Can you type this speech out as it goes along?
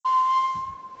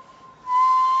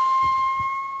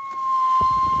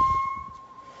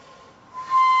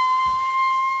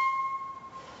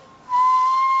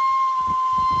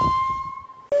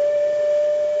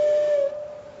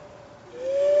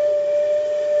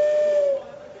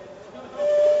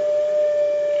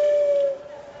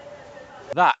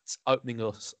That opening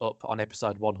us up on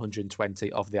episode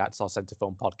 120 of the Outside Centre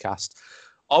Film Podcast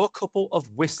are a couple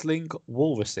of whistling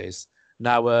walruses.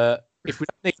 Now, if we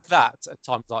don't need that at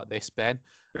times like this, Ben,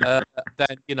 then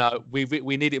we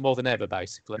need it more than ever,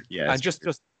 basically. Yeah, and just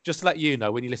to let you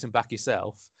know, when you listen back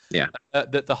yourself, yeah.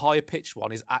 That the higher pitched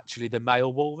one is actually the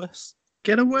male walrus.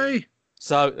 Get away.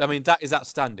 So, I mean, that is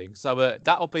outstanding. So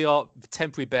that'll be our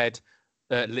temporary bed,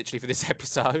 literally, for this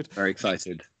episode. Very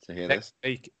excited to hear this.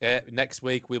 Next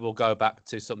week, we will go back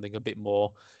to something a bit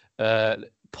more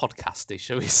podcasty,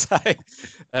 shall we say?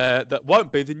 That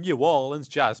won't be the New Orleans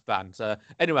Jazz Band.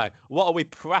 Anyway, what are we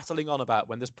prattling on about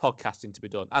when there's podcasting to be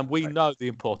done? And we know the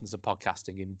importance of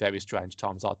podcasting in very strange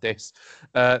times like this.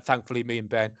 Thankfully, me and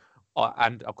Ben,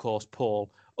 and of course,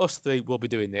 Paul, us three will be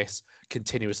doing this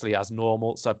continuously as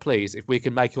normal. So please, if we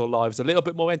can make your lives a little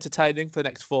bit more entertaining for the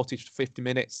next 40 to 50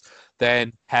 minutes,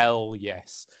 then hell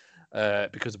yes.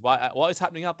 Because what is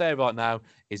happening out there right now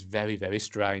is very, very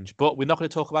strange. But we're not going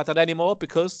to talk about that anymore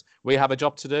because we have a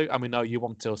job to do and we know you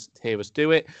want to hear us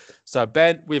do it. So,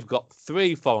 Ben, we've got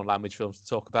 3 foreign language films to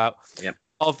talk about. Yep.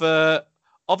 Of a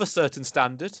certain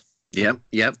standard. Yep,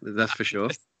 that's for sure.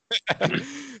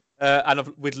 And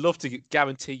we'd love to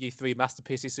guarantee you 3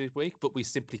 masterpieces this week, but we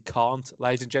simply can't,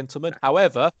 ladies and gentlemen.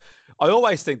 However, I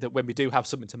always think that when we do have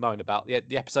something to moan about,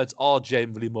 the episodes are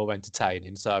generally more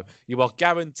entertaining. So you are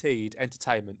guaranteed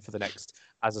entertainment for the next,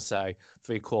 as I say,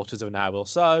 3/4 of an hour or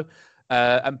so.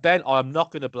 And Ben, I'm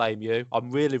not going to blame you. I'm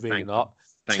really, really not.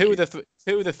 Two of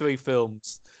the 3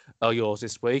 films are yours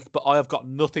this week, but I have got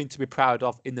nothing to be proud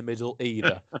of in the middle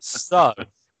either. So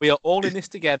we are all in this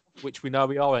together, which we know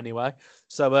we are anyway.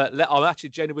 So I'm actually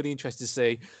genuinely interested to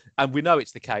see, and we know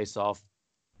it's the case of,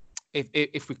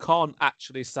 if we can't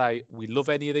actually say we love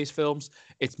any of these films,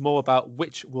 it's more about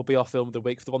which will be our film of the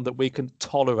week, the one that we can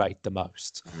tolerate the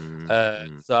most.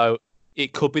 So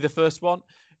it could be the first one.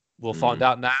 We'll find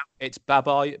out now. It's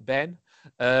Babai, Ben.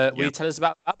 Will you tell us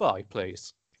about Babai,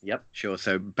 please? Yep, sure.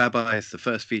 So Babai is the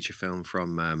first feature film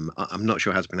from, I'm not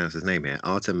sure how to pronounce his name here,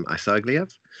 Artem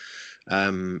Isagliev.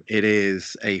 It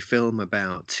is a film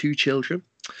about 2 children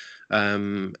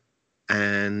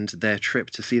and their trip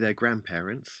to see their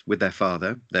grandparents with their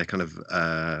father, their kind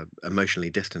of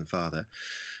emotionally distant father,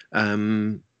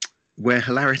 where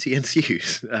hilarity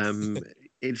ensues.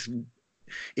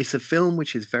 It's a film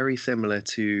which is very similar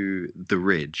to The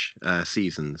Ridge,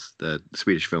 Seasons, the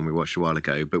Swedish film we watched a while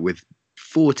ago, but with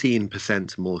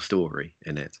 14% more story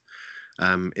in it.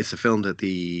 It's a film that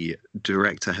the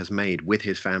director has made with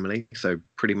his family, so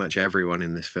pretty much everyone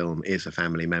in this film is a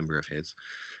family member of his.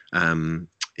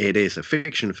 It is a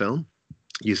fiction film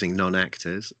using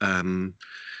non-actors,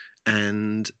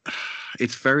 and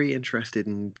it's very interested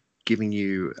in giving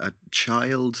you a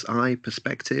child's eye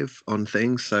perspective on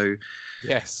things. So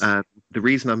yes, the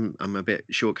reason I'm a bit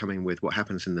shortcoming with what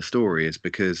happens in the story is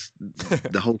because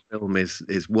the whole film is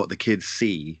what the kids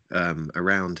see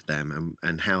around them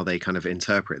and how they kind of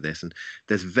interpret this. And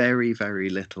there's very, very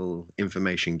little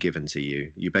information given to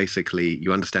you. You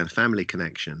understand family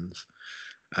connections.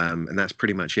 And that's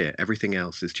pretty much it. Everything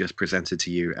else is just presented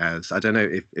to you as, I don't know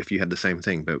if you had the same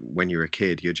thing, but when you're a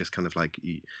kid, you're just kind of like,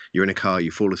 you're in a car,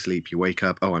 you fall asleep, you wake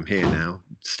up, oh, I'm here now.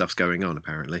 Stuff's going on,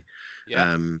 apparently.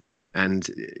 Yeah. And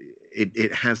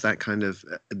it has that kind of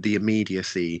the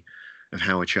immediacy of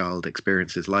how a child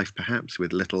experiences life, perhaps,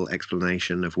 with little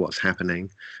explanation of what's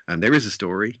happening. And there is a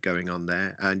story going on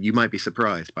there, and you might be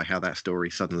surprised by how that story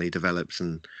suddenly develops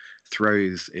and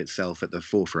throws itself at the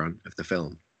forefront of the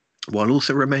film, while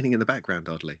also remaining in the background,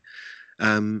 oddly.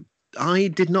 I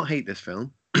did not hate this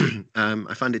film.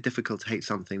 I find it difficult to hate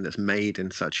something that's made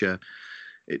in such a...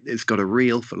 It's got a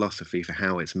real philosophy for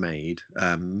how it's made,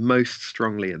 most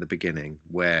strongly at the beginning,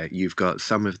 where you've got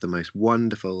some of the most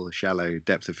wonderful, shallow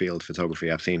depth of field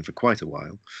photography I've seen for quite a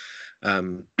while.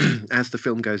 As the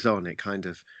film goes on,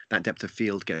 that depth of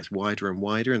field gets wider and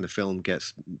wider, and the film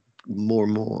gets more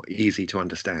and more easy to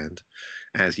understand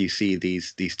as you see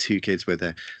these 2 kids where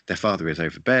their father is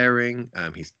overbearing,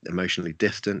 he's emotionally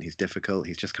distant, he's difficult,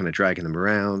 he's just kind of dragging them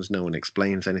around, no one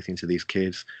explains anything to these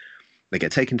kids. They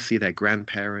get taken to see their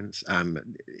grandparents.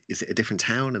 Is it a different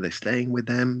town? Are they staying with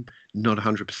them? Not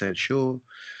 100% sure,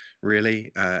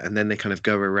 really. And then they kind of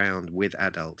go around with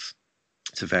adults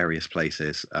to various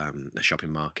places, a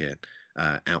shopping market,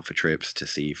 out for trips to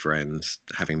see friends,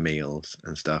 having meals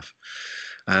and stuff.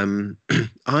 I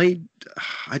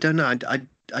don't know.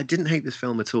 I didn't hate this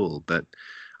film at all, but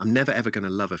I'm never ever going to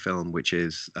love a film which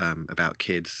is about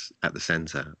kids at the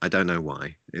center. I don't know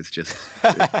why. It's just,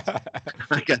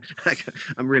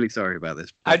 I'm really sorry about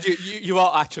this. And you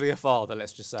are actually a father,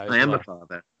 let's just say. I am a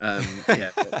father.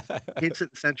 Yeah, kids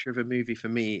at the center of a movie for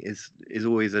me is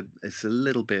always it's a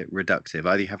little bit reductive.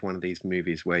 Either you have one of these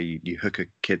movies where you hook a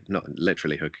kid, not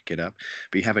literally hook a kid up,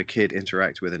 but you have a kid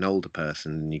interact with an older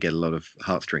person and you get a lot of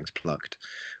heartstrings plucked,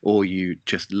 or you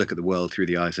just look at the world through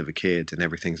the eyes of a kid and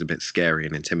everything's a bit scary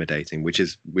and intimidating, which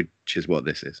is what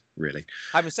this is really.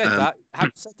 Having said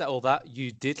all that,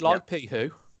 you did like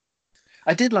Pihu.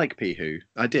 I did like Pihu.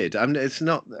 I did. It's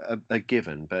not a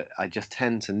given, but I just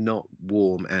tend to not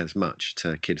warm as much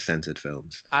to kid-centered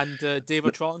films. And Dear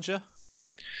Etranja?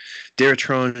 Dear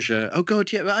Etranja. Oh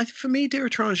God, yeah. For me, Dear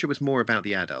Etranja was more about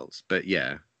the adults. But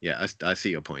yeah, I see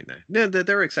your point there. No,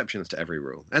 there are exceptions to every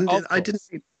rule, and I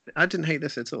didn't hate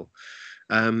this at all.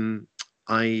 There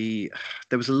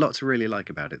was a lot to really like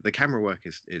about it. The camera work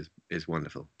is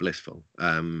wonderful, blissful.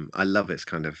 I love its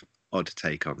kind of odd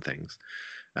take on things.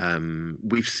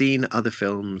 We've seen other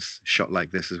films shot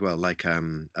like this as well, like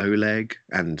Oleg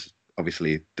and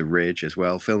obviously The Ridge as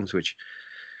well. Films which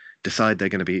decide they're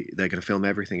going to film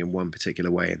everything in one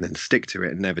particular way and then stick to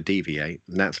it and never deviate.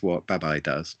 And that's what Babai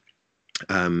does.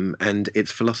 And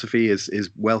its philosophy is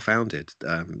well founded.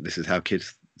 This is how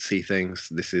kids see things.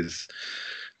 This is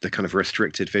the kind of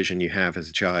restricted vision you have as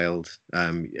a child.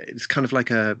 It's kind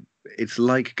of it's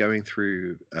like going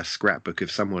through a scrapbook of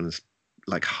someone's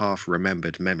like half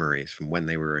remembered memories from when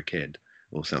they were a kid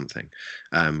or something,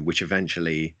 which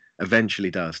eventually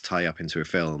does tie up into a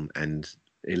film, and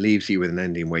it leaves you with an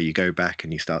ending where you go back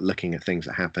and you start looking at things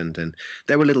that happened, and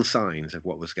there were little signs of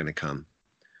what was going to come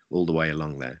all the way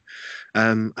along there.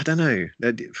 I don't know.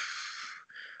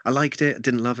 I liked it.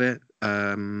 Didn't love it.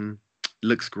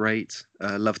 Looks great.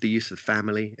 Loved the use of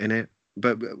family in it.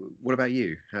 But what about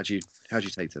you? How'd you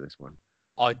take to this one?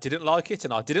 I didn't like it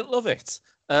and I didn't love it.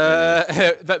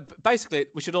 But basically,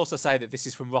 we should also say that this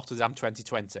is from Rotterdam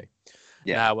 2020.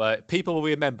 Yeah. Now, people will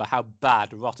remember how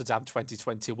bad Rotterdam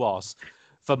 2020 was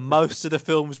for most of the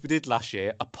films we did last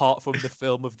year, apart from the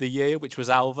film of the year, which was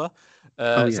Alva.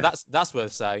 So that's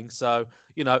worth saying. So,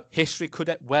 history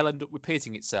could well end up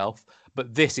repeating itself,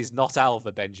 but this is not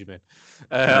Alva, Benjamin.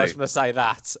 I was going to say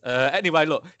that. Anyway,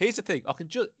 look, here's the thing.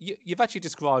 You've actually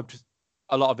described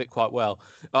a lot of it quite well.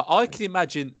 I can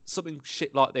imagine something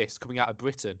shit like this coming out of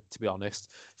Britain, to be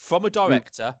honest, from a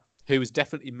director who is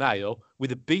definitely male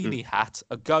with a beanie hat,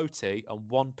 a goatee, and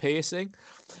one piercing.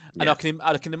 And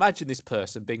I can imagine this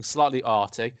person being slightly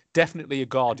arty, definitely a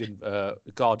Guardian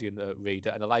reader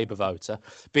and a Labour voter,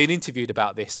 being interviewed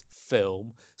about this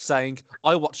film, saying,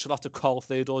 "I watched a lot of Carl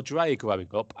Theodore Dreyer growing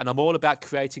up, and I'm all about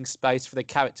creating space for the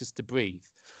characters to breathe."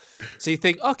 So you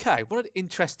think, okay, what an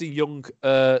interesting young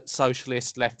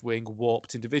socialist, left-wing,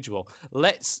 warped individual.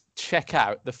 Let's check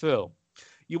out the film.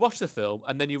 You watch the film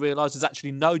and then you realise there's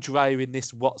actually no Dreyer in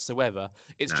this whatsoever.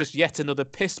 It's just yet another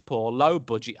piss-poor,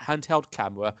 low-budget, handheld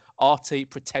camera, arty,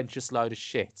 pretentious load of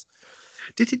shit.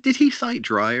 Did he cite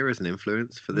Dreyer as an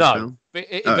influence for this film? But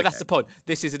that's the point.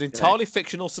 This is an entirely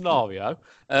fictional scenario,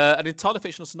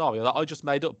 that I just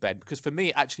made up, Ben, because for me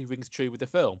it actually rings true with the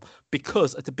film.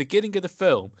 Because at the beginning of the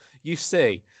film, you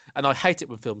see, and I hate it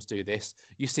when films do this,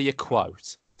 you see a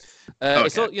quote.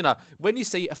 It's all, when you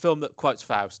see a film that quotes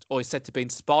Faust or is said to be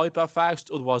inspired by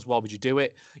Faust, otherwise why would you do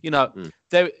it?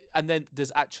 There, and then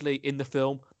there's actually in the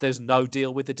film there's no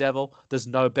deal with the devil, there's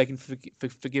no begging for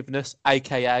forgiveness,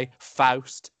 aka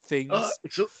Faust things.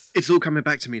 It's all coming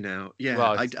back to me now. Yeah,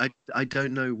 right. I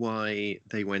don't know why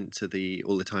they went to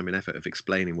all the time and effort of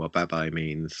explaining what Babai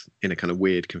means in a kind of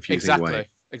weird, confusing way.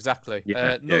 Exactly.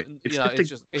 Yeah,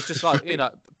 it's just like,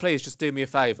 please just do me a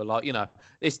favor. Like,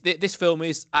 this film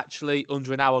is actually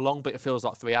under an hour long, but it feels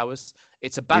like 3 hours.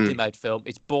 It's a badly made film.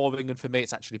 It's boring, and for me,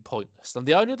 it's actually pointless. And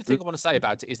the only other thing I want to say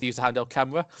about it is the use of handheld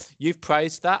camera. You've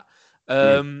praised that.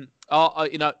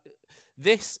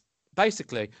 This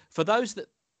basically for those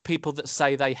people that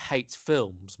say they hate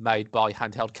films made by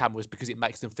handheld cameras because it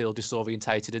makes them feel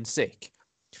disorientated and sick.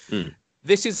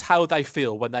 This is how they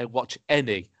feel when they watch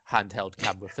any handheld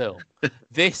camera film.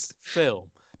 This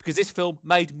film, because this film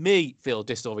made me feel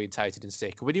disorientated and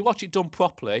sick. When you watch it done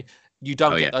properly, you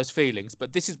don't get those feelings.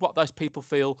 But this is what those people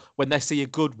feel when they see a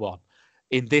good one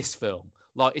in this film.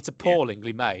 Like, it's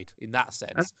appallingly made in that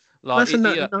sense. That's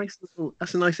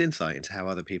a nice insight into how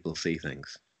other people see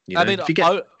things. If you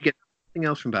get anything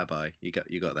else from Babai, you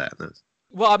got that.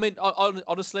 Well, I mean,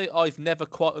 honestly, I've never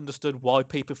quite understood why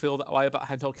people feel that way about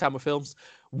handheld camera films,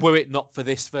 were it not for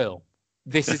this film.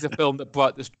 this is a film that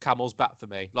broke the camel's back for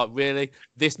me. Like, really,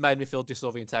 this made me feel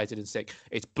disorientated and sick.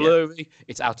 It's blurry,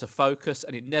 it's out of focus,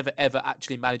 and it never, ever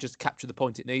actually manages to capture the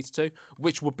point it needs to,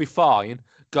 which would be fine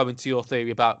going to your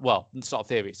theory about, well, it's not a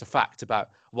theory, it's a fact about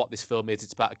what this film is.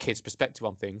 It's about a kid's perspective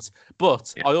on things.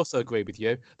 But I also agree with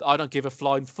you that I don't give a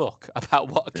flying fuck about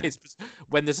what a kid's...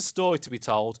 When there's a story to be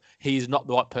told, he's not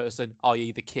the right person,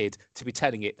 i.e. the kid, to be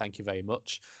telling it. Thank you very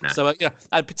much. No. So,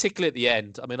 and particularly at the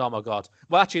end, I mean, oh my God.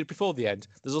 Well, actually, before the end,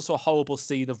 there's also a horrible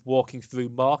scene of walking through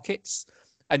markets,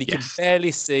 and you can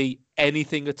barely see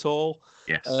anything at all.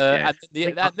 Yes.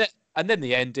 And then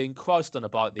the ending, Christ on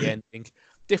about the ending.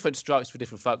 Different strokes for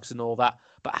different folks and all that,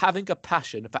 but having a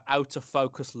passion for out of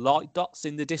focus light dots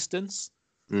in the distance.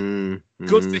 Good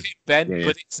for him, Ben,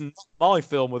 but it's not my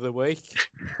film of the week.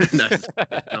 No, it's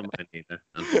not mine either,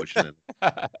 unfortunately.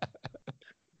 No.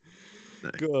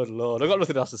 Good Lord. I've got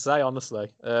nothing else to say,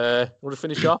 honestly. Want to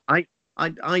finish off? I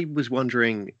was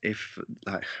wondering if,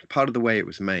 like, part of the way it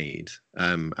was made,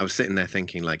 I was sitting there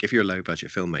thinking, like, if you're a low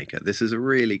budget filmmaker, this is a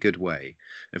really good way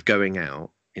of going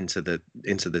out into the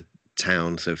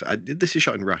towns of this is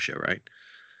shot in Russia, right?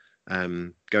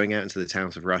 Going out into the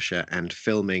towns of Russia and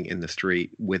filming in the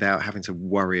street without having to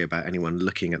worry about anyone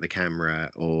looking at the camera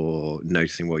or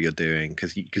noticing what you're doing,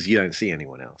 because you don't see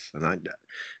anyone else. And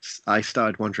I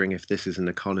started wondering if this is an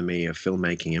economy of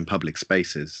filmmaking in public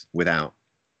spaces without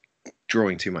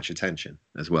drawing too much attention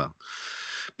as well.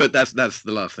 But that's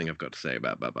the last thing I've got to say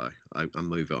about Babai. I'll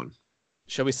move on.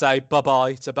 Shall we say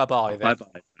bye-bye to Babai then?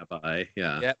 Bye-bye,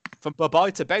 yeah. Yeah, from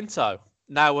Babai to Bento.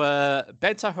 Now,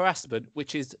 Bento Harassment,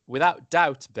 which is without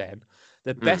doubt, Ben,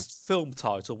 the best film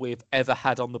title we've ever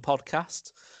had on the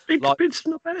podcast. It's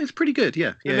not bad. It's pretty good,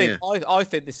 yeah. I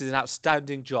think this is an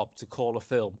outstanding job to call a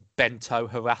film Bento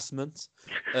Harassment.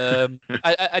 And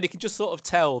you can just sort of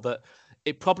tell that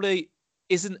it probably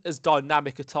isn't as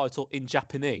dynamic a title in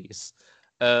Japanese,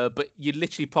 but you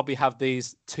literally probably have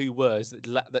these two words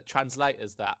that translate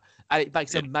as that, and it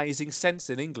makes amazing sense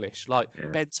in English, like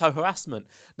Bento Harassment.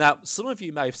 Now, some of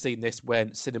you may have seen this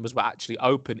when cinemas were actually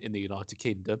open in the United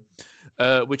Kingdom,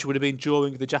 which would have been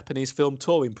during the Japanese film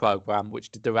touring program,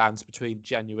 which did the rounds between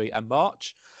January and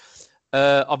March.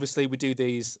 Obviously, we do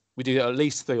at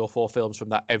least 3 or 4 films from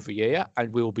that every year,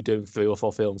 and we will be doing 3 or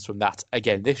 4 films from that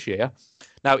again this year.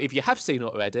 Now, if you have seen it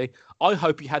already, I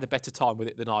hope you had a better time with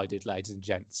it than I did, ladies and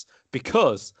gents,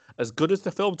 because as good as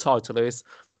the film title is,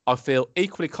 I feel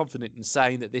equally confident in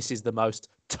saying that this is the most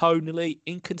tonally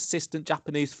inconsistent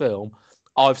Japanese film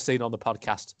I've seen on the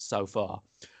podcast so far.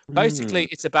 Basically,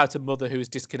 it's about a mother who is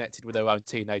disconnected with her own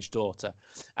teenage daughter,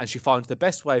 and she finds the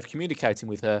best way of communicating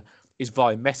with her is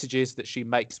via messages that she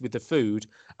makes with the food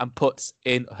and puts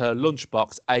in her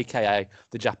lunchbox, aka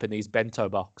the Japanese bento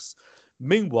box.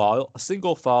 Meanwhile, a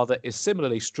single father is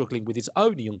similarly struggling with his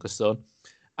own younger son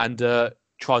and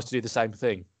tries to do the same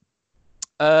thing.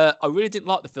 I really didn't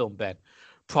like the film, Ben,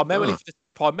 primarily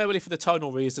for the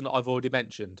tonal reason I've already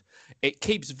mentioned. It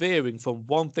keeps veering from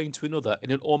one thing to another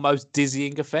in an almost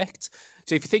dizzying effect.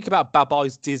 So if you think about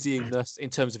Babai's dizzyingness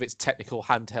in terms of its technical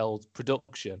handheld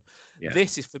production,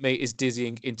 this is, for me, is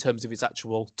dizzying in terms of its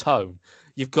actual tone.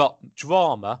 You've got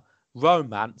drama,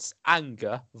 romance,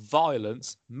 anger,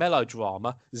 violence,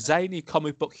 melodrama, zany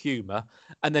comic book humour,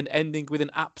 and then ending with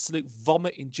an absolute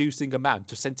vomit-inducing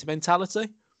amount of sentimentality.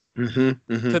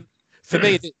 For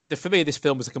me, this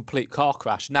film was a complete car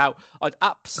crash. Now, I'd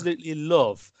absolutely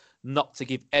love not to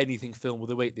give anything film of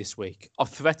the week this week. I've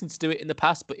threatened to do it in the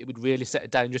past, but it would really set a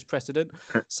dangerous precedent.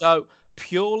 So,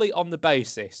 purely on the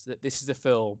basis that this is a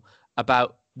film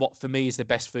about what for me is the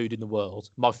best food in the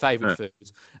world, my favourite food,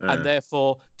 and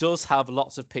therefore does have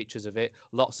lots of pictures of it,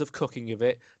 lots of cooking of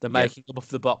it, the making of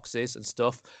the boxes and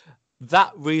stuff.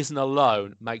 That reason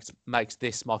alone makes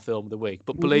this my film of the week.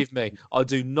 But believe me, I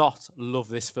do not love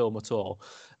this film at all.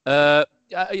 I've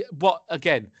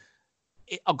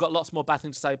got lots more bad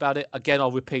things to say about it. Again,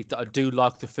 I'll repeat that I do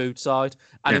like the food side.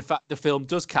 And in fact, the film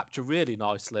does capture really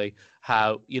nicely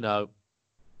how,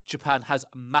 Japan has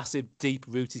a massive,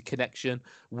 deep-rooted connection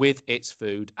with its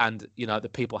food and, the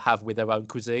people have with their own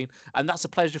cuisine. And that's a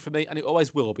pleasure for me, and it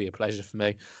always will be a pleasure for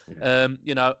me. And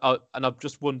I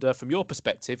just wonder, from your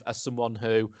perspective, as someone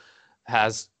who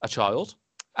has a child,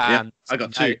 and I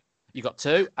got 2. You got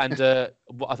 2, and I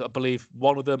believe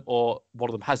one of them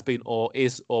has been or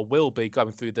is or will be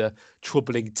going through the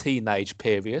troubling teenage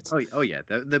period. Oh yeah,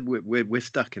 we're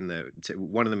stuck in the.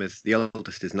 One of them is, the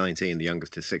oldest is 19, the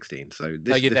youngest is 16. So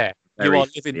you're there.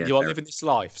 very you are living this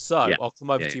life. So yeah, I'll come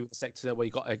over yeah, to you with the sector where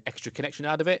you got an extra connection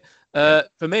out of it. yeah.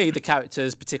 For me, the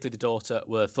characters, particularly the daughter,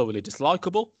 were thoroughly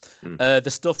dislikable. Mm.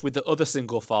 The stuff with the other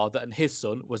single father and his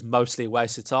son was mostly a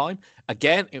waste of time.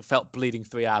 Again, it felt bleeding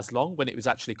 3 hours long when it was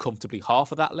actually comfortably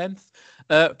half of that length.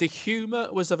 The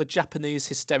humour was of a Japanese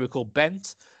hysterical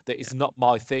bent that is not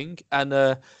my thing, and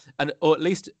or at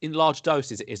least in large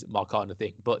doses, it isn't my kind of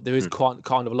thing. But there is Mm.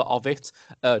 kind of a lot of it.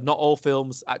 Not all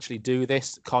films actually do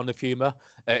this kind of humour.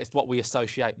 It's what we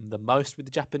associate the most with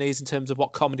the Japanese in terms of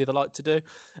what comedy they like to do.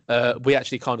 We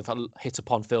actually kind of hit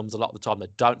upon films a lot of the time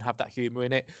that don't have that humour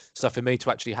in it. So for me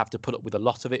to actually have to put up with a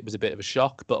lot of it was a bit of a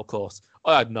shock. But of course,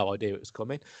 I had no idea it was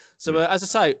coming. So as I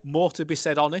say, more to be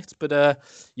said on it. But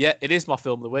yeah, it is my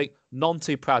film of the week. None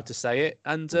too proud to say it.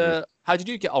 And how did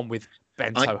you get on with I,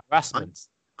 Bento I Harassment?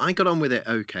 I got on with it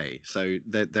okay. So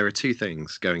there are two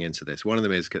things going into this. One of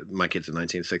them is my kids are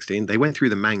 1916. They went through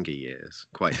the manga years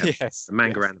quite heavily, Yes, the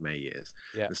manga yes. anime years.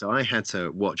 Yeah. And so I had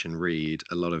to watch and read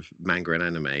a lot of manga and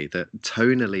anime that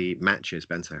tonally matches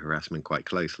Bento Harassment quite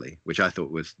closely, which I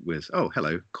thought was oh,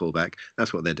 hello, callback.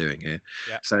 That's what they're doing here.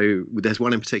 Yeah. So there's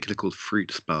one in particular called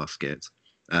Fruits Basket.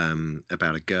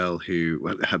 About a girl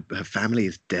who her family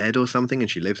is dead or something, and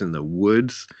she lives in the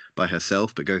woods by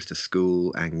herself, but goes to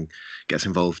school and gets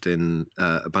involved in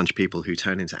a bunch of people who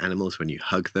turn into animals when you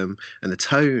hug them. And the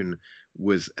tone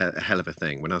was a hell of a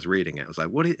thing. When I was reading it, I was like,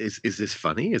 "What is this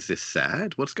funny? Is this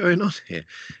sad? What's going on here?"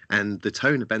 And the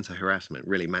tone of Bento Harassment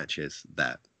really matches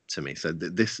that to me. So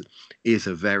this is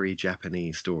a very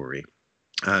Japanese story.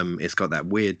 It's got that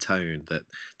weird tone that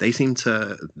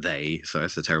so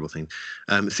that's a terrible thing,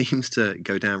 seems to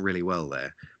go down really well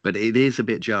there, but it is a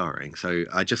bit jarring. So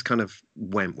I just kind of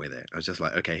went with it. I was just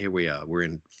like, okay, here we are. We're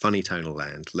in funny tonal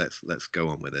land. Let's go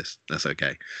on with this. That's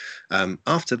okay.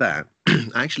 After that,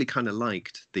 I actually kind of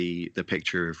liked the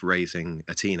picture of raising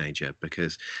a teenager,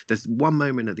 because there's one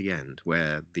moment at the end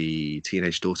where the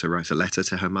teenage daughter writes a letter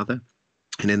to her mother.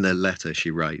 And in the letter, she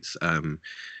writes,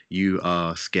 "You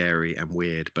are scary and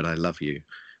weird, but I love you,"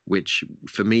 which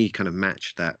for me kind of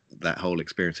matched that whole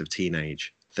experience of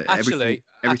teenage. That everything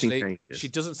Actually, she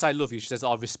changes. doesn't say love you. She says,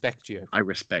 I respect you. I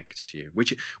respect you,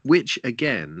 which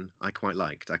again I quite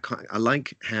liked. I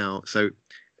like how so.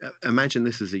 Imagine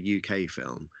this is a UK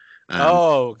film.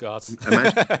 Oh, God.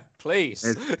 Imagine Please.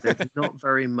 there's not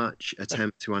very much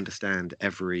attempt to understand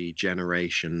every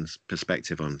generation's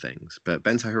perspective on things, but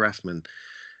Bento Harassment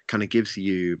kind of gives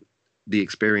you the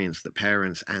experience that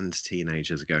parents and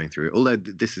teenagers are going through. Although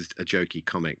this is a jokey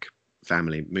comic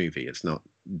family movie, it's not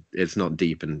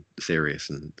deep and serious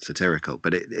and satirical,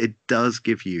 but it does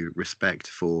give you respect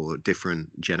for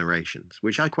different generations,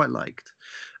 which I quite liked.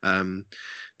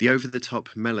 The over-the-top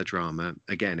melodrama,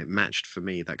 again, it matched for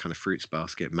me that kind of Fruits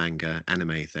Basket manga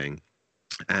anime thing.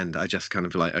 And I just kind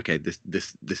of like, okay, this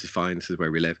is fine. This is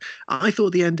where we live. I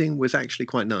thought the ending was actually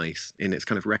quite nice in its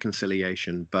kind of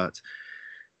reconciliation. But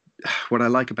what I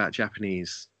like about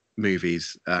Japanese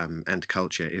movies and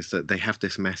culture is that they have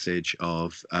this message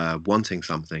of wanting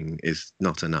something is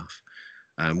not enough.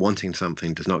 Wanting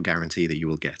something does not guarantee that you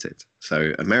will get it.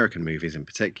 So American movies in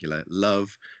particular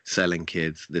love selling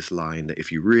kids this line that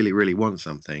if you really, really want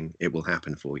something, it will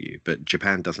happen for you. But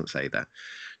Japan doesn't say that.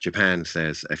 Japan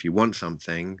says if you want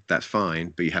something, that's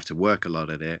fine, but you have to work a lot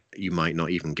at it. You might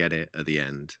not even get it at the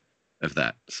end of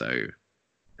that. So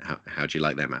how do you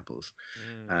like them apples?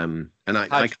 And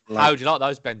how do you like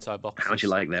those bento boxes? how do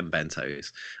you like them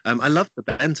bentos? I love the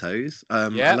bentos. I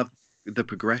Yeah. love the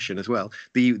progression as well.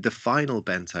 The final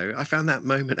bento, I found that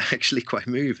moment actually quite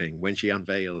moving when she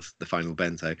unveils the final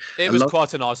bento. It was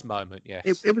quite a nice moment,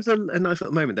 yes. It was a nice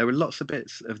little moment. There were lots of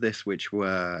bits of this which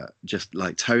were just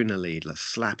like tonally like,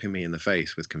 slapping me in the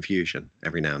face with confusion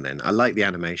every now and then. I like the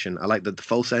animation. I like the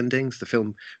false endings. The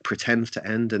film pretends to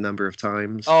end a number of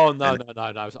times. Oh, no. I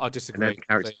And disagree. then the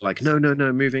characters are like, no,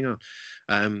 moving on.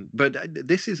 But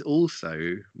this is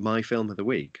also my film of the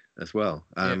week as well.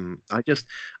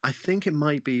 I think it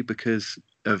might be because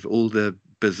of all the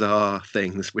bizarre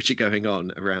things which are going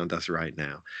on around us right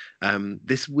now.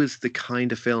 This was the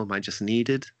kind of film I just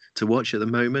needed to watch at the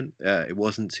moment. It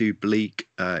wasn't too bleak.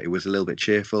 It was a little bit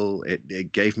cheerful.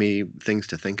 It gave me things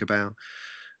to think about.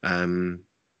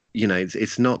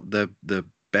 It's not the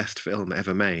best film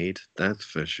ever made, that's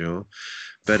for sure.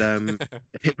 But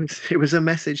it was a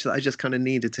message that I just kind of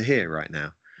needed to hear right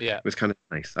now. Yeah. It was kind of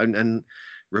nice. And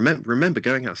remember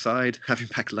going outside, having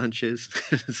packed lunches,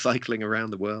 cycling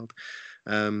around the world.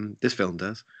 This film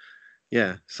does.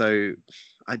 Yeah. So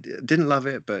I didn't love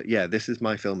it, but yeah, this is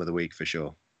my film of the week for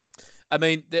sure. I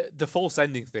mean, the false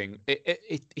ending thing,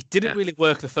 it didn't really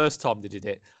work the first time they did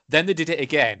it. Then they did it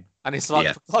again, and it's like,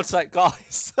 Yeah. for God's sake,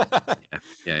 guys. No,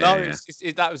 Yeah.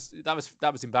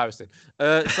 that was embarrassing.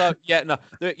 So yeah, no,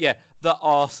 there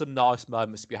are some nice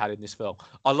moments to be had in this film.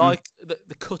 I Mm. like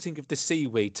the cutting of the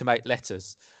seaweed to make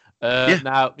letters. Yeah.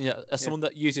 Now, as someone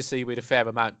that uses seaweed a fair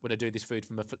amount when I do this food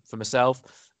for myself,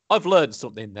 I've learned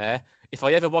something there. If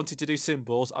I ever wanted to do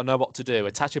symbols, I know what to do.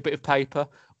 Attach a bit of paper,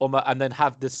 and then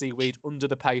have the seaweed under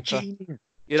the paper. Genius.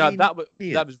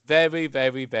 That was very,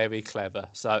 very, very clever.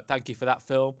 So thank you for that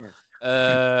film.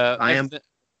 I am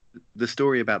the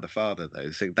story about the father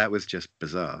though. So that was just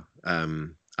bizarre.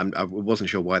 I wasn't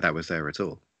sure why that was there at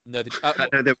all. No, I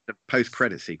know there was a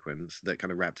post-credit sequence that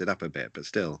kind of wrapped it up a bit, but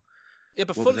still. yeah,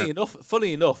 but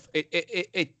funny enough,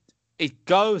 it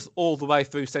goes all the way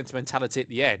through sentimentality at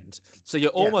the end. So you're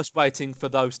almost waiting for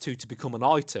those two to become an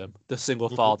item, the single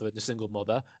father and the single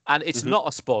mother. And it's not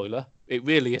a spoiler. It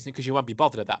really isn't, because you won't be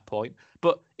bothered at that point.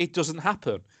 But it doesn't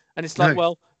happen. And it's like,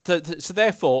 well, so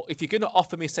therefore, if you're going to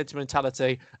offer me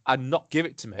sentimentality and not give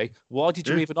it to me, why did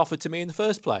you even offer it to me in the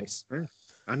first place?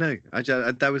 I know.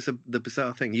 That was the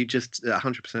bizarre thing. You just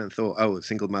 100% thought, oh,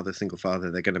 single mother, single father,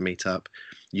 they're going to meet up,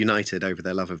 united over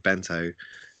their love of Bento.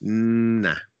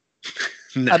 Nah.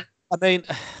 Nah. I mean,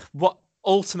 what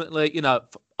ultimately,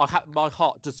 my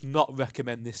heart does not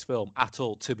recommend this film at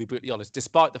all, to be brutally honest,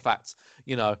 despite the fact,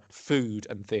 food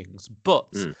and things.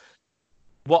 But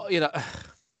what,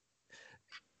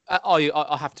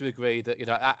 I have to agree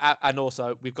that, and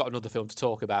also we've got another film to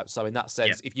talk about. So in that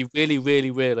sense, if you really,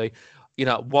 really, really,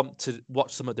 want to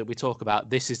watch something that we talk about,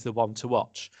 this is the one to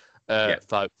watch,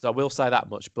 folks. I will say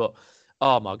that much. But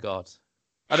oh my God,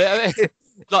 I mean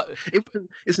like,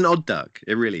 it's an odd duck.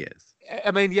 It really is.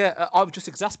 I mean, I'm just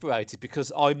exasperated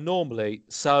because I'm normally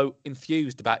so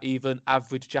enthused about even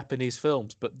average Japanese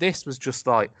films, but this was just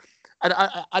like,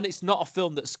 and it's not a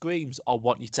film that screams, "I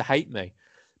want you to hate me."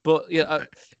 But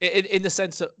in the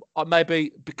sense that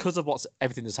maybe because of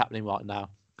everything that's happening right now,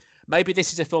 maybe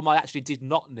this is a film I actually did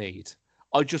not need.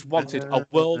 I just wanted a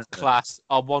world class.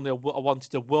 I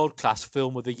wanted a world class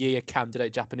film of the year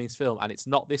candidate Japanese film, and it's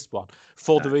not this one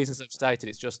for the reasons I've stated.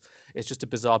 It's just a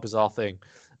bizarre thing.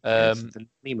 It's the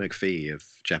Nanny McPhee of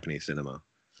Japanese cinema.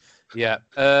 Yeah.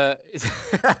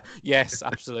 Yes,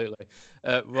 absolutely.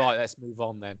 Right, let's move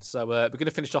on then. So we're going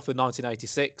to finish off with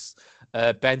 1986.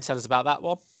 Ben, tell us about that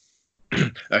one.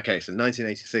 Okay, so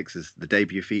 1986 is the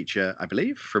debut feature, I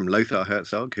believe, from Lothar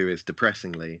Herzog, who is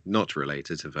depressingly not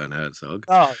related to Werner Herzog.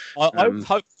 Oh, I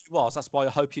hope he was. That's why I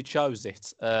hope you chose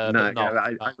it.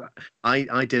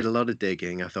 I did a lot of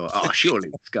digging. I thought, oh, surely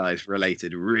this guy's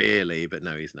related, really, but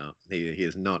no, he's not. He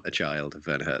is not a child of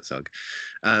Werner Herzog.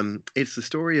 It's the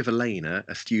story of Elena,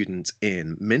 a student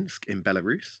in Minsk in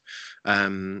Belarus.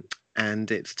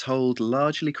 And it's told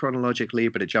largely chronologically,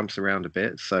 but it jumps around a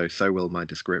bit, so will my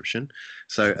description.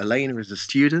 So Elena is a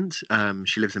student.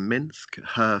 She lives in Minsk.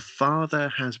 Her father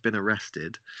has been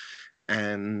arrested,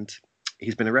 and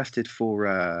he's been arrested for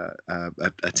a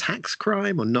tax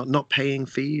crime or not paying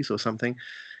fees or something.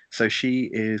 So she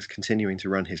is continuing to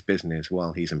run his business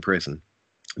while he's in prison,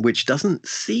 which doesn't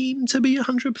seem to be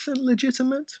 100%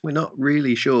 legitimate. We're not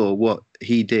really sure what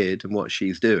he did and what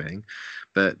she's doing,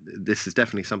 but this is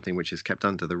definitely something which is kept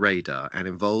under the radar and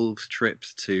involves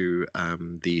trips to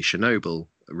the Chernobyl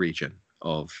region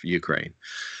of Ukraine.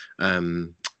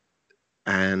 And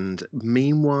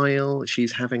meanwhile,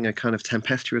 she's having a kind of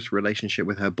tempestuous relationship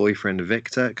with her boyfriend,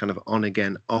 Victor, kind of on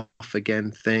again, off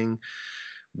again thing,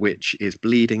 which is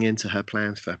bleeding into her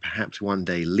plans for perhaps one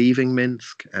day leaving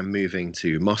Minsk and moving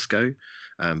to Moscow,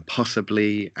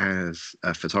 possibly as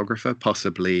a photographer,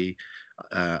 possibly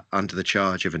under the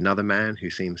charge of another man who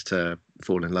seems to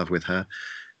fall in love with her.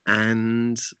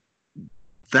 And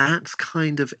that's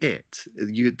kind of it.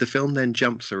 The film then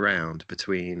jumps around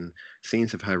between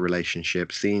scenes of her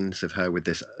relationship, scenes of her with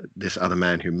this other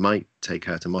man who might take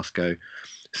her to Moscow,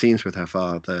 scenes with her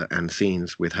father, and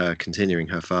scenes with her continuing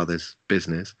her father's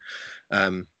business.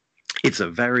 It's a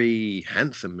very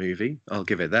handsome movie, I'll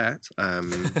give it that.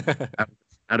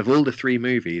 Out of all the three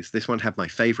movies, this one had my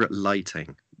favorite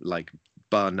lighting, like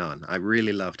bar none. I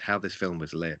really loved how this film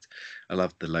was lit. I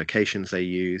loved the locations they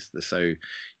used. So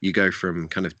you go from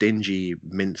kind of dingy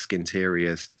Minsk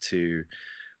interiors to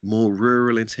more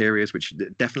rural interiors, which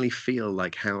definitely feel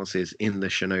like houses in the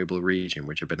Chernobyl region,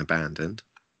 which have been abandoned,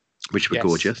 which were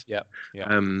gorgeous. Yeah.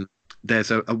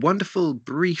 There's a wonderful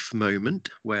brief moment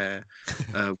where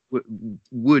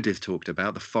wood is talked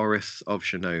about, the forests of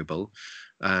Chernobyl.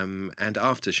 And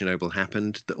after Chernobyl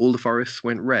happened, all the forests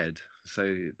went red.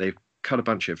 So they've cut a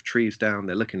bunch of trees down.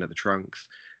 They're looking at the trunks,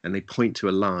 and they point to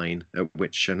a line at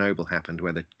which Chernobyl happened,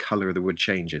 where the color of the wood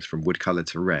changes from wood color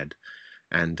to red.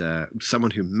 And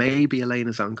someone who may be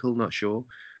Elena's uncle, not sure,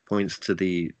 points to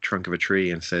the trunk of a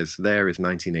tree and says, "There is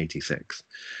 1986."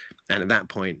 And at that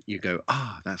point, you go,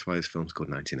 that's why this film's called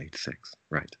 1986.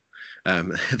 Right.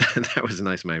 That was a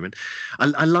nice moment.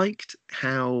 I liked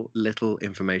how little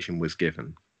information was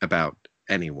given about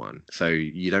anyone. So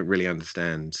you don't really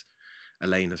understand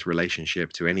Elena's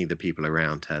relationship to any of the people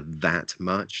around her that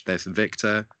much. There's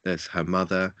Victor, there's her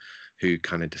mother, who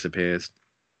kind of disappears.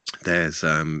 There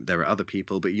are other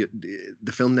people, but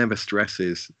the film never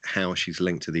stresses how she's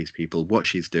linked to these people, what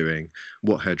she's doing,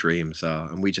 what her dreams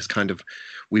are, and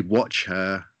we watch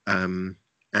her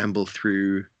amble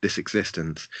through this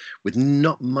existence with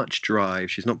not much drive.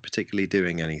 She's not particularly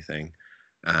doing anything.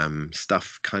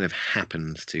 Stuff kind of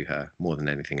happens to her more than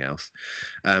anything else.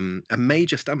 A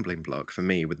major stumbling block for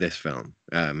me with this film.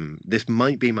 This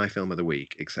might be my film of the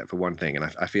week, except for one thing, and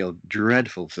I feel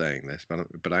dreadful saying this,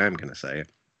 but I am going to say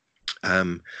it.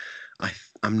 I'm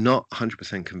not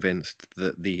 100% convinced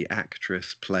that the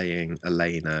actress playing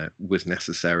Elena was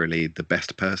necessarily the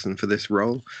best person for this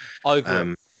role. I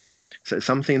agree. So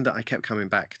something that I kept coming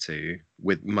back to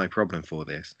with my problem for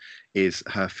this is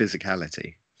her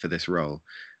physicality for this role.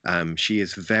 She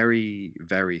is very,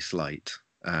 very slight.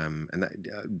 And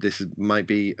this might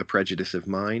be a prejudice of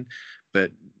mine,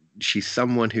 but she's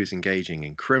someone who's engaging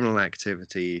in criminal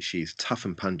activity. She's tough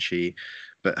and punchy,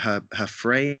 but her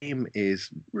frame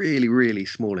is really, really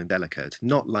small and delicate.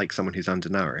 Not like someone who's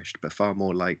undernourished, but far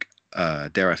more like,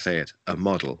 dare I say it, a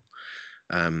model.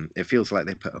 It feels like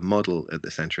they put a model at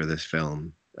the center of this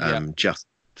film,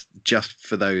 just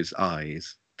for those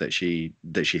eyes that she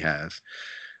has.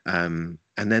 And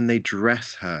then they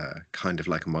dress her kind of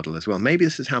like a model as well. Maybe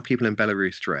this is how people in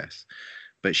Belarus dress,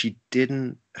 but she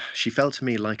felt to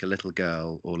me like a little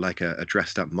girl or like a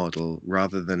dressed up model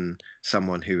rather than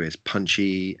someone who is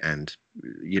punchy. And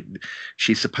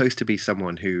she's supposed to be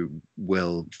someone who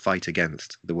will fight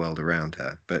against the world around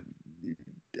her. But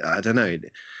I don't know.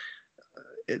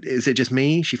 Is it just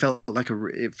me? It felt like a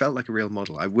real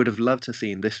model. I would have loved to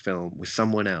see in this film with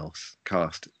someone else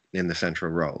cast in the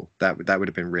central role. That would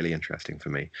have been really interesting for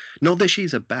me. Not that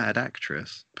she's a bad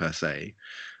actress per se.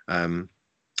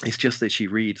 It's just that she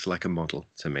reads like a model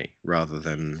to me, rather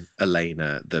than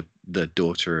Elena, the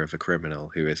daughter of a criminal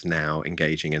who is now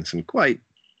engaging in some quite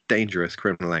dangerous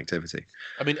criminal activity.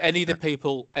 I mean, any of the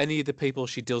people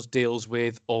she does deals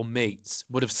with or meets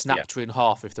would have snapped her in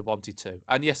half if they wanted to.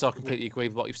 And yes, I completely agree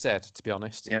with what you've said, to be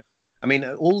honest. Yeah, I mean,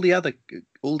 all the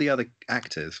other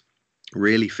actors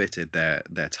really fitted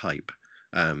their type.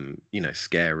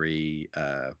 Scary,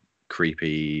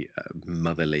 creepy,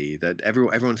 motherly. That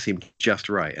everyone seemed just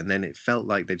right, and then it felt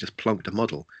like they just plonked a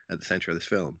model at the center of this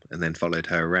film and then followed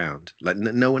her around. Like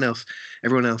no one else.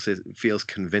 Everyone else feels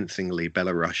convincingly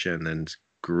Belarusian and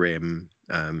grim,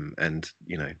 and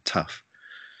tough,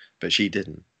 but she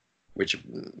didn't. Which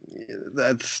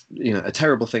that's a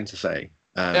terrible thing to say.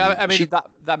 I mean,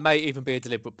 that may even be a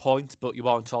deliberate point, but you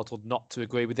are entitled not to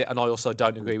agree with it, and I also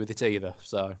don't agree with it either.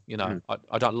 So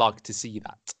I don't like to see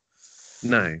that.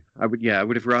 No, I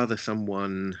would have rather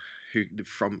someone who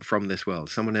from this world,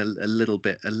 someone a little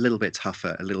bit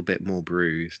tougher, a little bit more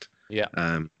bruised. Yeah.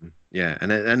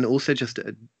 And also just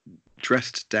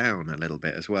dressed down a little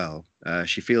bit as well.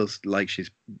 She feels like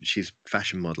she's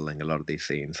fashion modeling a lot of these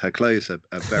scenes. Her clothes are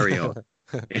very odd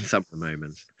in some of the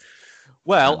moments.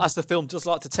 Well, as the film does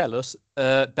like to tell us,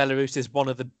 Belarus is one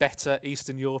of the better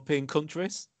Eastern European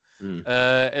countries. In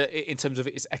terms of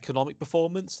its economic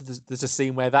performance. There's a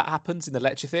scene where that happens in the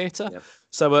lecture theatre. Yep.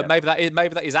 So maybe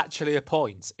that is actually a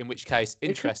point. In which case,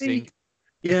 interesting.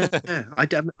 Yeah, I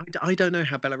don't know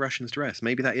how Belarusians dress.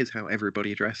 Maybe that is how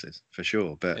everybody dresses for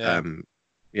sure. But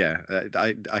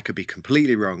I could be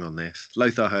completely wrong on this.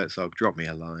 Lothar Herzog, drop me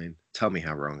a line. Tell me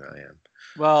how wrong I am.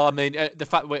 Well, I mean, the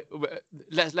fact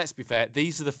let's be fair.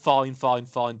 These are the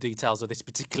fine details of this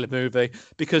particular movie,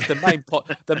 because the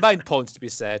main points to be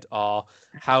said are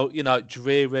how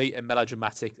dreary and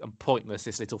melodramatic and pointless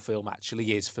this little film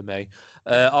actually is for me.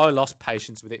 I lost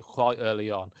patience with it quite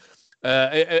early on.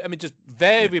 I mean, just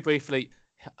very briefly,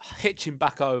 hitching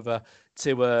back over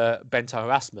to Bento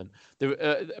Harassment.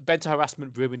 Bento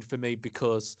Harassment ruined for me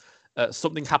because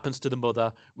something happens to the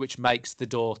mother, which makes the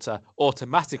daughter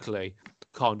automatically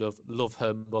kind of love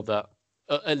her mother,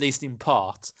 at least in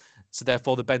part. So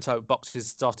therefore, the bento boxes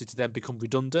started to then become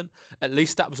redundant. At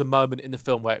least that was a moment in the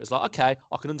film where it was like, okay,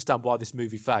 I can understand why this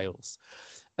movie fails.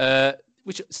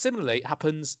 Which similarly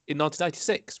happens in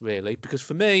 1986, really, because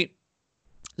for me,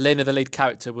 Lena, the lead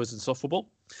character, was insufferable.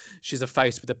 She's a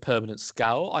face with a permanent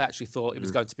scowl. I actually thought it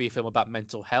was going to be a film about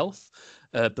mental health,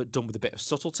 but done with a bit of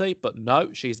subtlety. But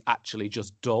no, she's actually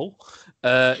just dull.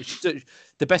 The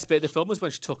best bit of the film was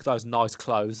when she took those nice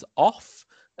clothes off.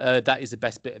 That is the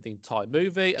best bit of the entire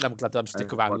movie, and I'm glad that I'm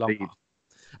stuck around long.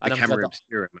 The camera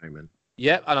obscure moment.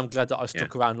 Yeah, and I'm glad that I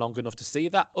stuck around long enough to see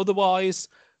that. Otherwise,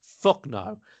 fuck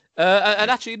no.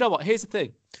 And actually, you know what? Here's the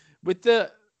thing. With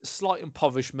the slight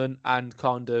impoverishment and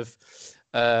kind of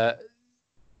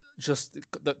just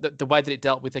the way that it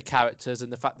dealt with the characters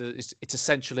and the fact that it's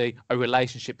essentially a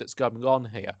relationship that's going on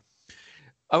here.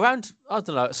 Around, I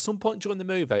don't know, at some point during the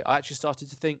movie, I actually started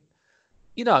to think,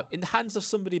 in the hands of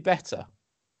somebody better,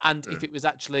 and if it was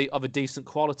actually of a decent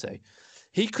quality,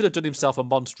 he could have done himself a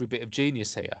monstrous bit of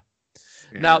genius here.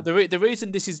 Yeah. Now, the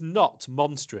reason this is not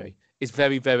monstrous is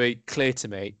very, very clear to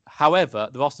me. However,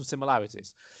 there are some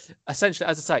similarities. Essentially,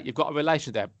 as I say, you've got a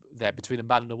relation there between a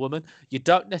man and a woman. You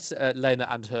don't necessarily, Lena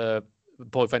and her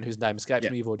boyfriend, whose name escapes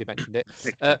me, you've already mentioned it.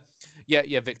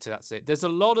 Victor, that's it. There's a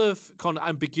lot of kind of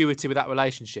ambiguity with that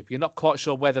relationship. You're not quite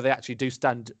sure whether they actually do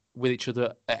stand with each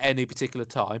other at any particular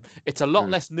time. It's a lot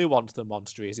less nuanced than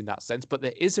Monster is in that sense, but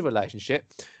there is a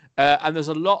relationship. And there's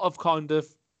a lot of kind of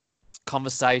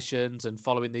conversations and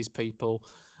following these people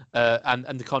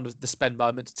and the kind of the spend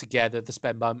moments together, the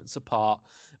spend moments apart.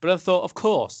 But I thought, of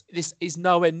course, this is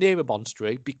nowhere near a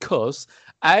monster because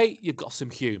you've got some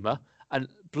humour, and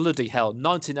bloody hell,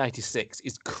 1986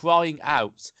 is crying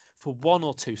out for one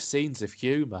or two scenes of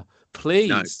humour.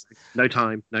 Please. No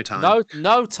time.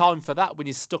 No time for that when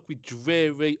you're stuck with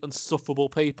dreary, insufferable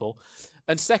people.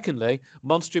 And secondly,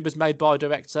 Monster was made by a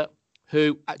director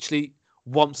who actually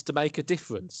wants to make a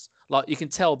difference. Like, you can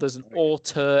tell there's an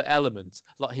auteur element.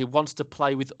 Like, he wants to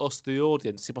play with us, the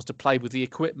audience. He wants to play with the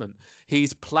equipment.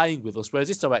 He's playing with us. Whereas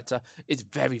this director is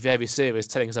very, very serious,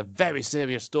 telling us a very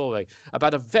serious story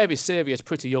about a very serious,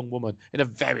 pretty young woman in a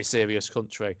very serious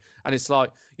country. And it's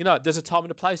like, there's a time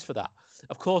and a place for that.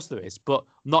 Of course there is, but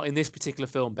not in this particular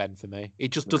film, Ben, for me.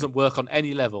 It just doesn't work on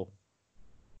any level.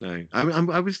 No.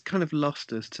 I was kind of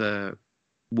lost as to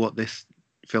what this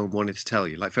film wanted to tell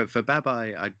you. Like for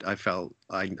Babai, I felt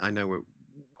I know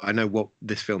what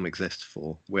this film exists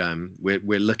for.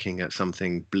 We're looking at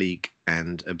something bleak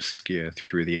and obscure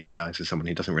through the eyes of someone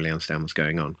who doesn't really understand what's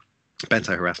going on.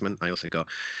 Bento Harassment, I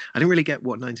didn't really get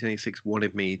what 1986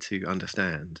 wanted me to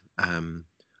understand.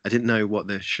 I didn't know what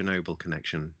the Chernobyl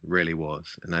connection really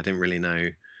was, and I didn't really know,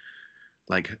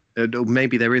 like,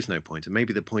 maybe there is no point, and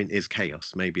maybe the point is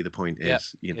chaos. Maybe the point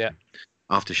is,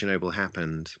 after Chernobyl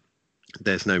happened,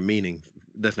 there's no meaning,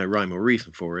 there's no rhyme or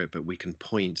reason for it, but we can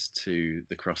point to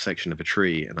the cross section of a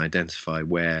tree and identify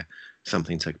where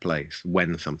something took place,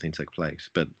 when something took place.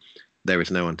 But there is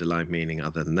no underlying meaning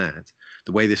other than that.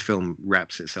 The way this film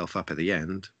wraps itself up at the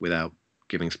end, without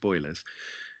giving spoilers,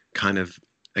 kind of,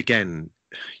 again,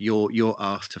 you're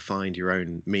asked to find your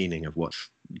own meaning of what's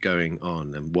going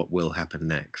on and what will happen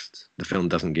next. The film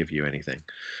doesn't give you anything.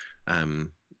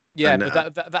 But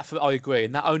that I agree,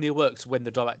 and that only works when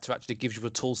the director actually gives you a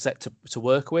tool set to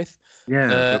work with.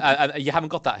 And you haven't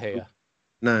got that here.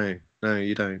 No,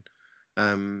 you don't.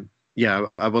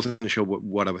 I wasn't sure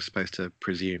what I was supposed to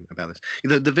presume about this.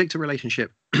 The Victor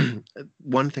relationship.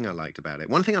 One thing I liked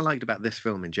about this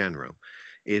film in general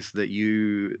is that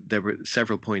there were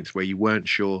several points where you weren't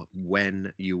sure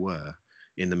when you were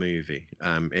in the movie.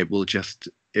 It will just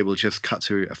cut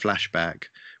to a flashback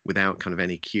without kind of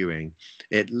any cueing.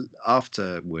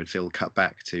 Afterwards, it'll cut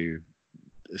back to,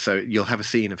 so you'll have a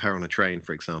scene of her on a train,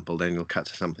 for example, then you'll cut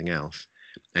to something else,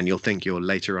 and you'll think you're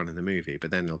later on in the movie,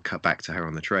 but then it'll cut back to her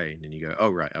on the train, and you go,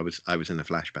 oh right, I was in the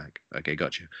flashback. Okay,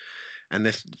 gotcha. And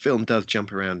this film does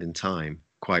jump around in time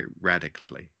quite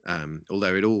radically,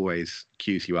 although it always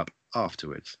cues you up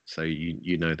afterwards, so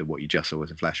you know that what you just saw was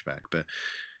a flashback, but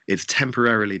it's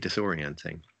temporarily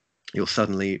disorienting. You'll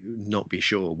suddenly not be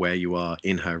sure where you are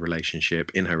in her relationship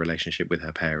with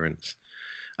her parents.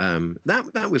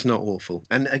 That was not awful.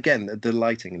 And again, the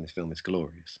lighting in this film is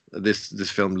glorious.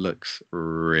 This film looks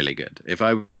really good. If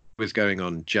I was going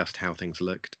on just how things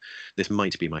looked, this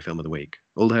might be my film of the week.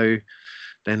 Although,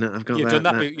 then I've got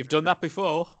you've done that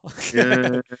before.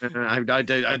 Yeah, I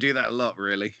do that a lot,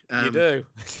 really. You do.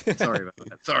 Sorry about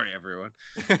that. Sorry, everyone.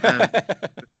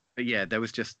 But yeah, there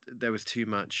was too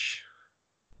much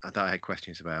that I had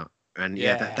questions about, and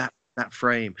that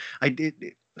frame,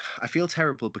 I feel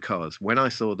terrible because when I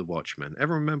saw The Watchmen,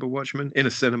 everyone remember Watchmen in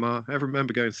a cinema? Everyone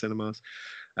remember going to cinemas?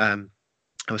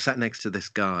 I was sat next to this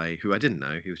guy who I didn't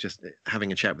know. He was just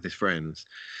having a chat with his friends,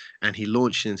 and he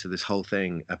launched into this whole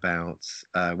thing about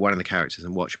one of the characters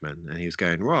in Watchmen, and he was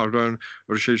going, "Well,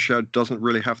 she doesn't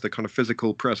really have the kind of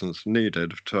physical presence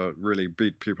needed to really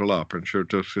beat people up, and she'll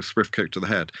just a swift kick to the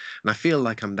head." And I feel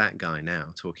like I'm that guy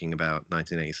now, talking about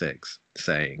 1986,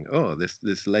 saying, "Oh,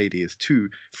 this lady is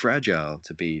too fragile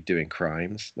to be doing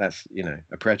crimes." That's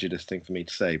a prejudiced thing for me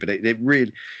to say, but it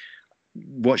really.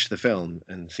 Watch the film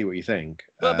and see what you think.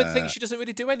 Well, but the thing is, she doesn't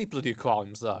really do any bloody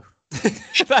crimes, though. There's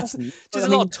I a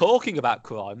lot of talking about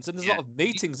crimes, and there's a lot of yeah.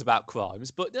 meetings about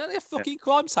crimes, but fucking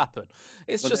crimes happen.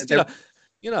 It's Well, just,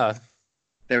 you know.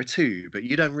 There are two, but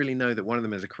you don't really know that one of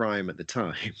them is a crime at the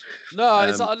time. No,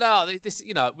 it's not. No, this.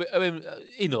 I mean,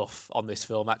 enough on this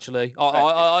film. Actually,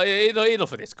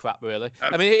 enough of this crap. Really.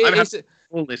 I mean, it's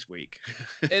all this week.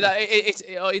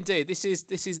 Indeed, this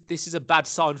is a bad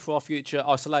sign for our future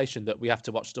isolation that we have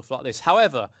to watch stuff like this.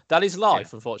 However, that is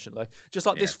life, unfortunately. Just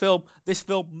like this film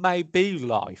may be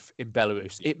life in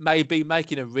Belarus. It may be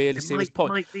making a really serious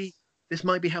point. This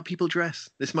might be how people dress.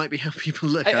 This might be how people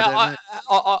look. I don't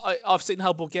know. I've seen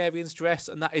how Bulgarians dress,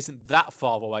 and that isn't that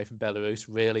far away from Belarus,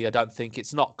 really. I don't think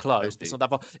it's not close. It's not that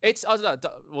far. I don't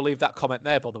know. We'll leave that comment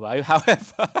there, by the way.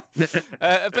 However,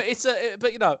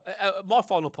 my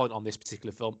final point on this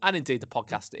particular film, and indeed the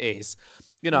podcast, is,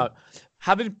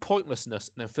 having pointlessness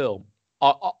in a film.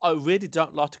 I really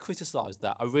don't like to criticise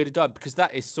that. I really don't, because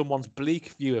that is someone's bleak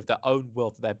view of their own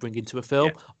world that they're bringing to a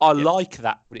film. I like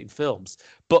that in films,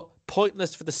 but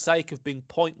pointless for the sake of being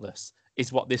pointless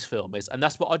is what this film is, and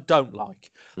that's what I don't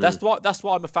like. That's why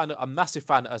I'm a massive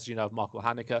fan, as you know, of Michael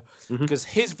Haneke, because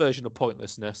his version of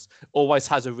pointlessness always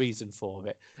has a reason for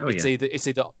it.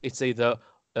 It's either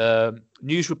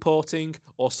news reporting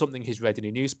or something he's read in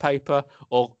a newspaper,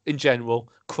 or in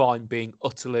general crime being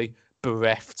utterly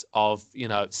bereft of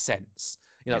sense,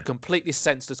 completely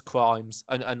senseless crimes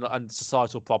and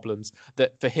societal problems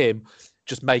that for him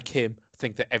just make him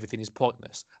think that everything is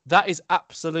pointless. That is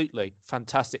absolutely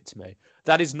fantastic to me.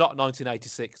 That is not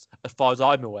 1986 as far as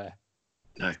I'm aware.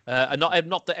 No. And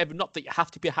not that you have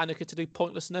to be a Haneke to do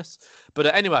pointlessness. But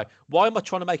anyway, why am I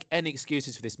trying to make any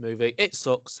excuses for this movie? It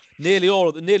sucks. Nearly all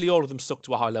of them suck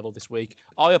to a high level this week.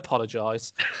 I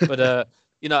apologise, but as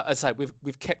I say,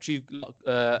 we've kept you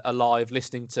alive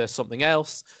listening to something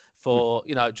else for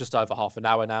just over half an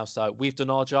hour now. So we've done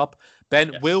our job.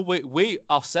 Ben, yes. we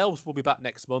ourselves will be back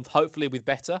next month, hopefully with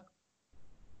better.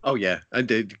 Oh yeah, I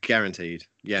did, guaranteed.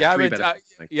 Yeah,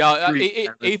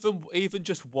 even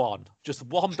just one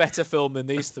better film than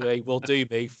these three will do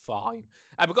me fine.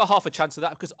 And we've got half a chance of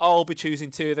that because I'll be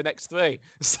choosing two of the next three.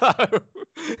 So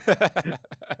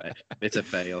it's a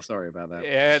fail. Sorry about that.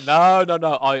 Yeah, no.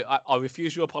 I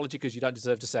refuse your apology because you don't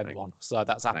deserve to send one. So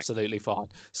that's absolutely fine.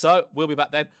 So we'll be back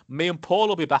then. Me and Paul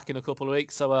will be back in a couple of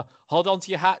weeks. So hold on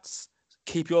to your hats.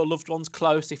 Keep your loved ones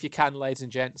close if you can, ladies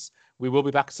and gents. We will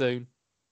be back soon.